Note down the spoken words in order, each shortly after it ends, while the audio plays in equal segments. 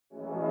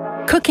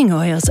Cooking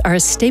oils are a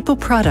staple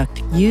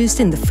product used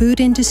in the food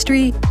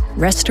industry,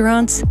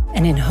 restaurants,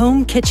 and in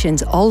home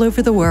kitchens all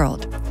over the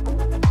world.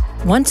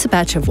 Once a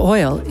batch of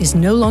oil is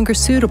no longer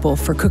suitable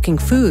for cooking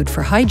food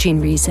for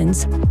hygiene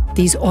reasons,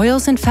 these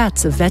oils and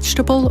fats of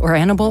vegetable or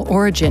animal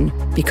origin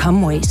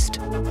become waste.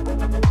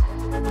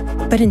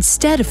 But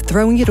instead of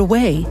throwing it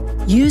away,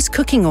 used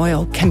cooking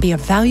oil can be a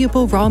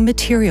valuable raw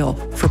material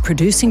for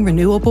producing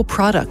renewable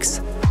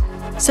products,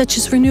 such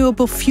as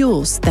renewable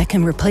fuels that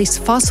can replace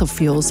fossil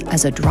fuels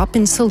as a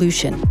drop-in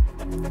solution.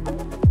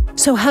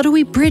 So how do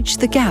we bridge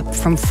the gap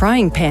from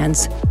frying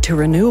pans to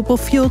renewable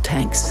fuel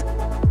tanks?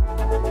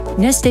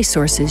 Neste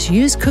Sources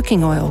use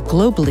cooking oil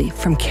globally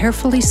from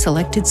carefully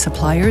selected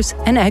suppliers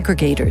and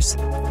aggregators.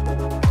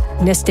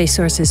 Neste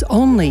Sources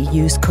only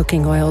use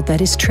cooking oil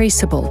that is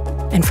traceable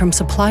and from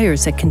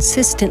suppliers that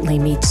consistently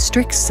meet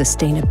strict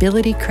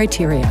sustainability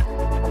criteria.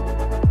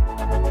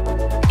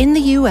 In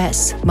the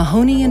US,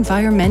 Mahoney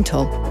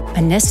Environmental, a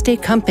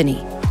Neste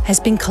company, has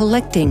been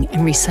collecting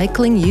and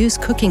recycling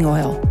used cooking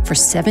oil for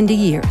 70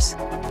 years.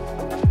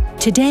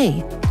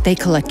 Today, they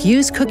collect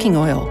used cooking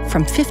oil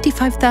from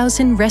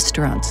 55,000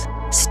 restaurants,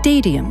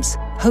 stadiums,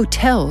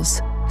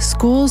 hotels,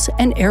 schools,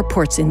 and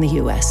airports in the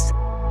US,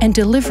 and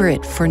deliver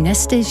it for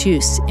Neste's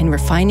use in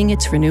refining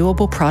its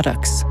renewable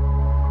products.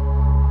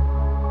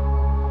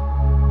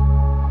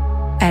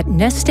 At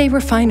Neste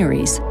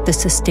refineries, the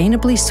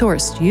sustainably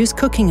sourced used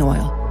cooking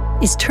oil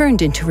is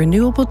turned into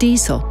renewable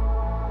diesel,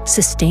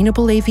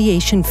 sustainable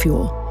aviation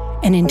fuel,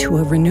 and into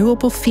a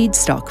renewable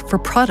feedstock for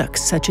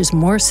products such as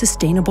more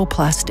sustainable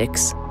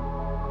plastics.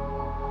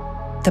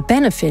 The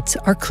benefits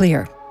are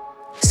clear.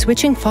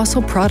 Switching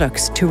fossil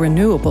products to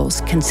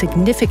renewables can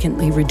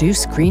significantly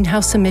reduce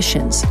greenhouse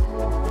emissions.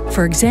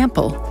 For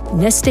example,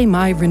 Neste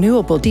My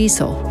Renewable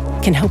Diesel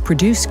can help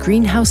reduce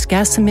greenhouse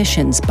gas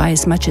emissions by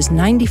as much as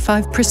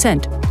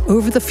 95%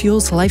 over the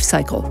fuel's life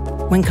cycle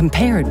when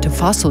compared to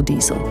fossil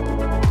diesel.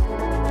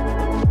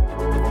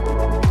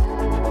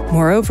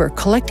 Moreover,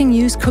 collecting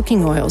used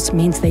cooking oils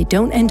means they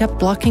don't end up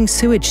blocking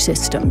sewage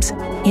systems,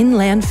 in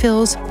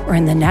landfills, or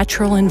in the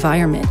natural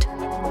environment.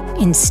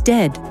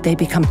 Instead, they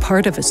become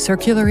part of a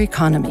circular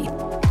economy.